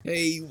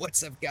Hey,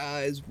 what's up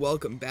guys?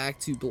 Welcome back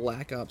to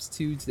Black Ops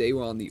 2. Today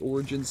we're on the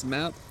Origins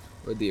map,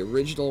 or the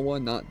original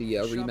one, not the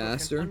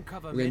remaster.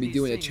 We're going to be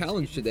doing a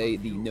challenge today,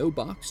 the no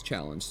box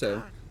challenge.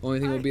 So, only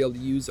thing we'll be able to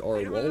use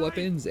are wall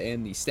weapons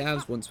and the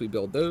stabs once we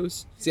build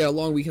those. See how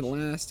long we can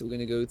last. We're going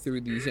to go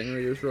through the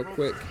generators real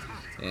quick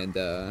and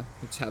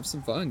let's have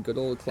some fun. Good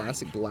old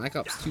classic Black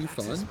Ops 2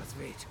 fun.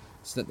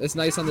 It's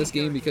nice on this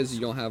game because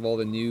you don't have all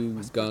the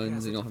new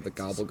guns, you don't have the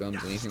gobble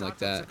gums, anything like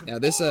that. Now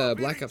this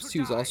Black Ops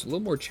 2 is also a little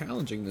more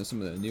challenging than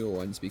some of the newer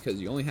ones because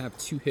you only have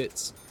 2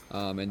 hits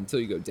until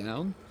you go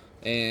down.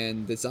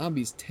 And the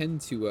zombies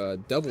tend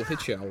to double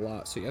hit you a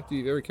lot, so you have to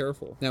be very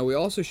careful. Now we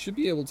also should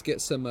be able to get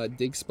some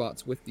dig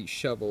spots with the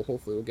shovel.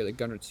 Hopefully we'll get a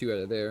gun or 2 out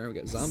of there. We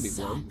got zombie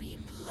blood.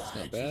 It's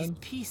not bad.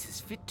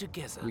 Pieces fit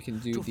together. We can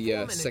do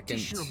the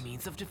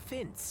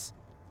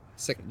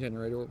second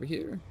generator over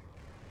here.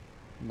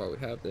 While we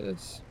have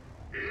this,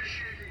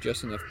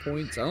 just enough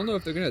points. I don't know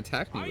if they're gonna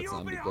attack me with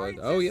zombie blood.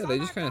 Oh yeah, they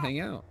just kind of hang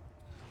out.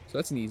 So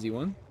that's an easy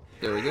one.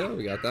 There we go.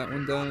 We got that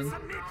one done.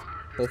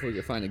 Hopefully we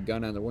can find a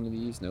gun out of one of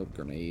these. Nope,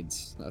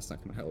 grenades. That's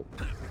not gonna help.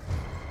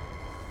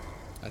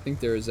 I think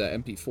there's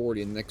an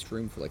MP40 in the next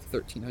room for like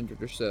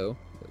 1300 or so.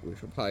 But we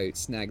should probably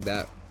snag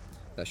that.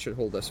 That should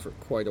hold us for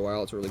quite a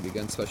while. It's a really good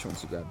gun, especially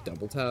once you grab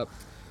double tap.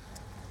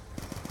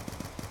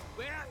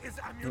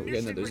 Oh, we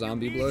got another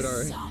zombie blood.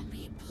 Alright.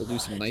 We'll do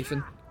some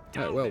knifing.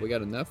 Alright, well, we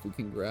got enough. We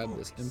can grab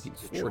this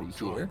MP40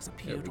 here.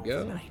 There we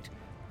go.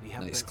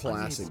 Nice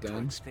classic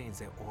gun.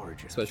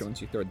 Especially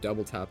once you throw a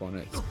double tap on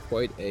it. It's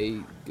quite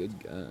a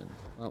good gun.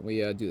 Why don't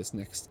we do this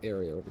next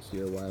area over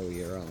here while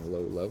we are on a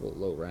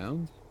low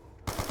round.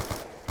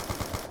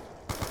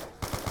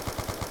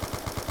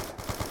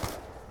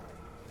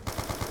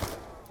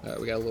 Alright,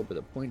 we got a little bit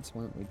of points.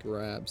 Why don't we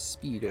grab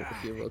speed over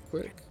here real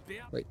quick.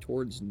 Right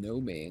towards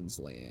no man's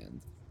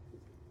land.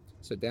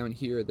 So down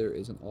here there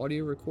is an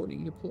audio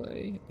recording to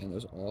play, and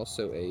there's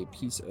also a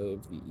piece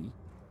of the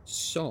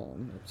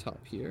song up top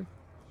here.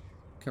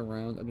 Come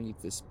around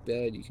underneath this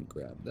bed, you can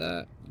grab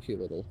that. You hear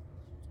a little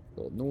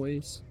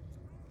noise.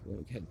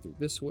 We'll head through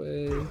this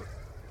way,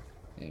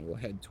 and we'll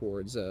head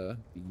towards the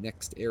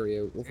next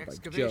area over by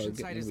Jug,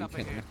 and we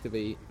can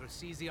activate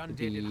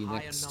the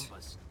next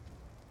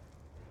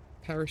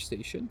power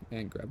station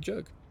and grab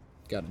Jug.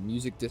 Got a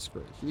music disc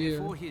right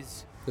here.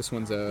 This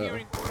one's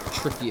a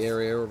tricky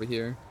area over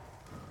here.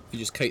 If you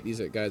just kite these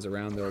guys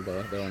around, they'll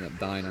end up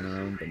dying on their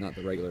own, but not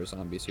the regular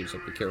zombies, so you just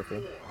have to be careful.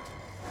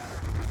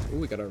 Oh,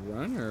 we got a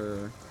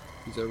runner.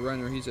 He's a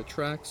runner, he's a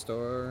track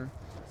star.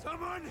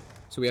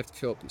 So we have to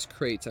fill up these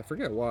crates. I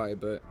forget why,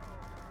 but...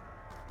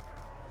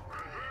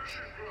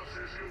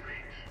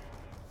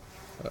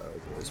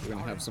 boys, we're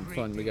gonna have some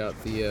fun. We got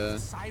the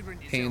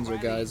Panzer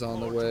guys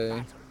on the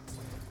way.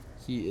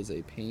 He is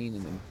a pain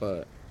in the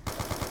butt.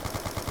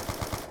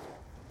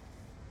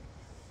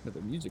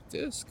 Another music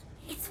disc.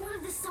 It's one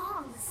of the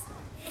songs.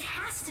 It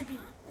has to be.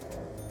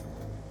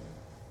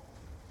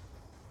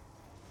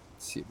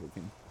 Let's see if we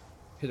can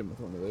hit him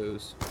with one of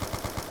those.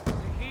 The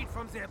heat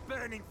from their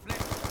burning flesh.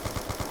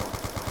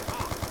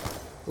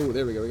 Oh,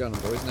 there we go. We got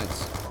him, boys.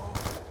 Nice.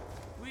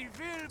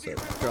 So,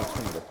 drops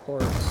one of the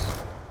parts.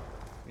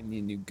 We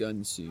need a new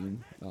gun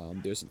soon.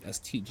 There's an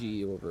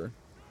STG over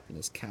in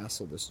this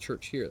castle, this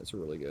church here. That's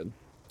really good.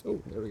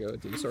 Oh, there we go.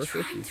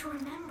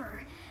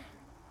 DSR-50.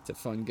 It's a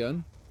fun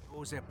gun.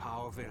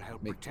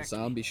 Make the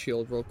zombie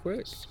shield real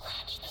quick.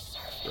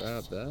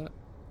 Grab that.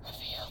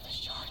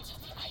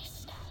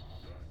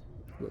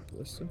 Whip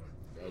blister.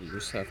 You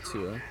just have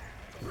to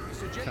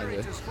kind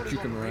of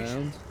juke them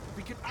around.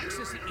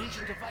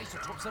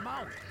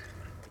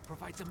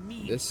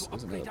 This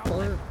is another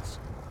part.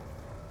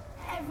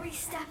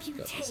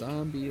 Got the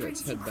zombie.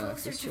 Let's head back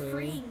this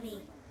way.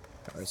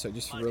 Alright, so I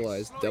just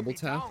realized double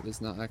tap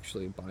is not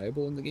actually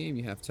viable in the game.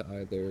 You have to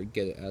either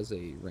get it as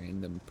a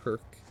random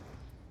perk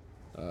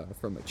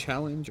from a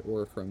challenge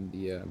or from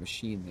the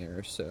machine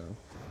there. So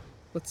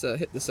let's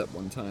hit this up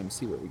one time,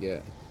 see what we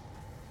get.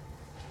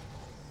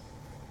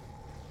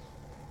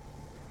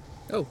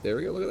 Oh, there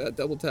we go. Look at that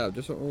double tap.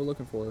 Just what we're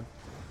looking for.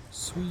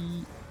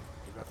 Sweet.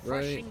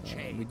 Right.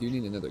 We do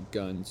need another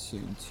gun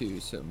soon too,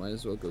 so might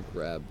as well go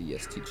grab the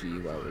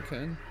STG while we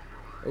can.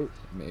 Oh,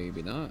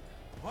 maybe not.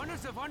 Oh, and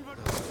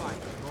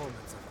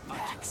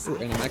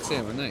an max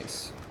ammo.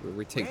 Nice. We'll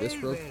retake this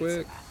real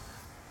quick.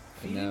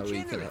 And now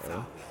we can...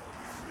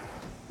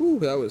 Ooh,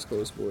 that was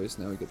close, boys.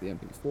 Now we get the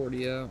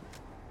MP40 out.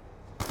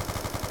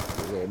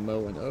 A little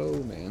mowing.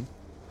 Oh, man.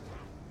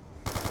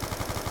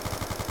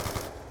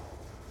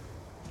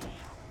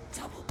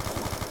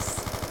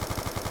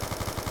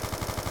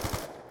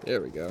 There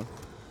we go.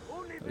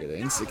 We get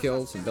an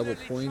insta-kill, some double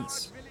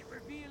points.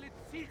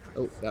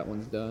 Oh, that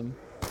one's done.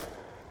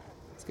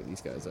 Let's get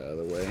these guys out of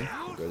the way.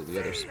 We'll go to the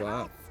other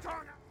spot.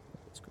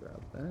 Let's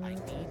grab that.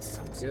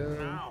 There we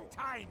go.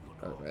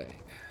 Alright.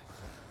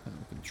 We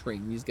can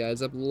train these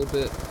guys up a little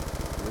bit.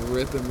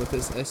 Rip them with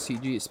this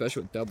STG,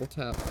 especially with double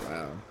tap.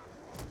 Wow.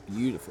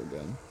 Beautiful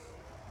gun.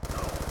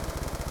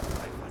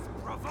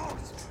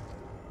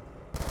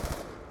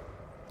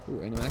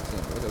 Ooh, and an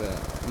accident. Look at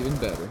that. Even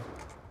better.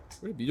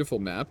 What a beautiful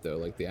map, though.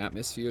 Like, the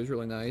atmosphere is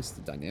really nice.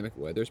 The dynamic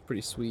weather's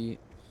pretty sweet.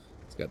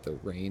 It's got the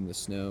rain, the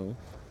snow,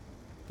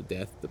 the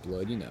death, the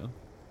blood, you know.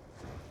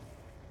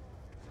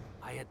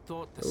 I had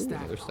thought the Oh,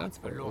 staff another staff cards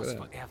were card. Look lost at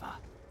that. forever.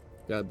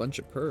 Got a bunch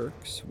of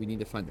perks. We need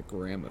to find the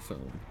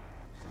gramophone.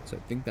 So I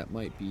think that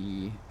might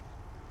be...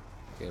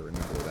 Okay, I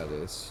remember what that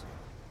is.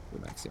 Ooh,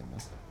 max ammo.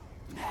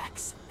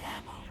 Max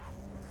ammo.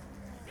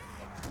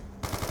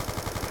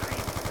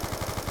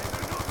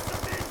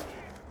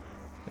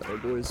 Oh,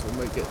 boys, we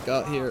might get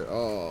got here.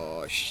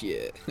 Oh,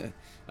 shit.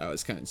 That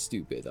was kind of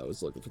stupid. I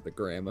was looking for the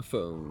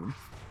gramophone.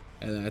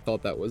 And I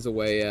thought that was a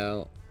way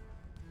out.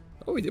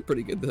 Oh, we did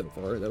pretty good so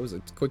far. That was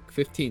a quick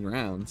 15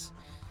 rounds.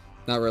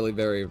 Not really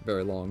very,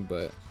 very long,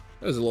 but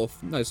it was a little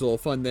nice little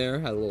fun there.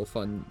 Had a little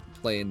fun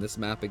playing this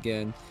map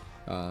again.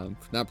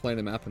 Not playing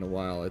the map in a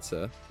while. It's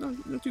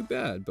not too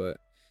bad, but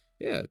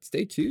yeah,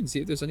 stay tuned. See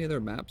if there's any other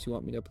maps you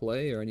want me to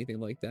play or anything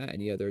like that.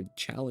 Any other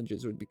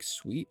challenges would be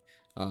sweet.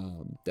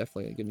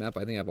 Definitely a good map.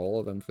 I think I have all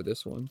of them for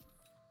this one.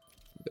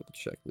 Double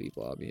check leave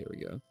lobby. Here we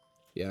go.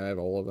 Yeah, I have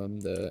all of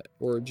them. The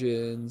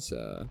Origins,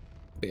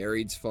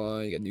 Buried's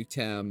fun. You got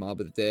Nuketown,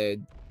 Mob of the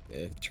Dead,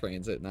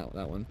 Transit, not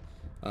that one.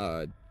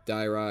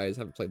 Die Rise,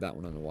 haven't played that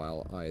one in a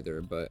while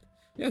either, but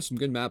yeah, some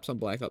good maps on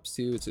Black Ops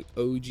 2. It's an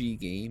OG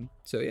game.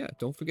 So yeah,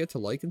 don't forget to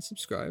like and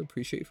subscribe.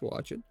 Appreciate you for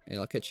watching, and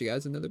I'll catch you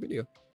guys in another video.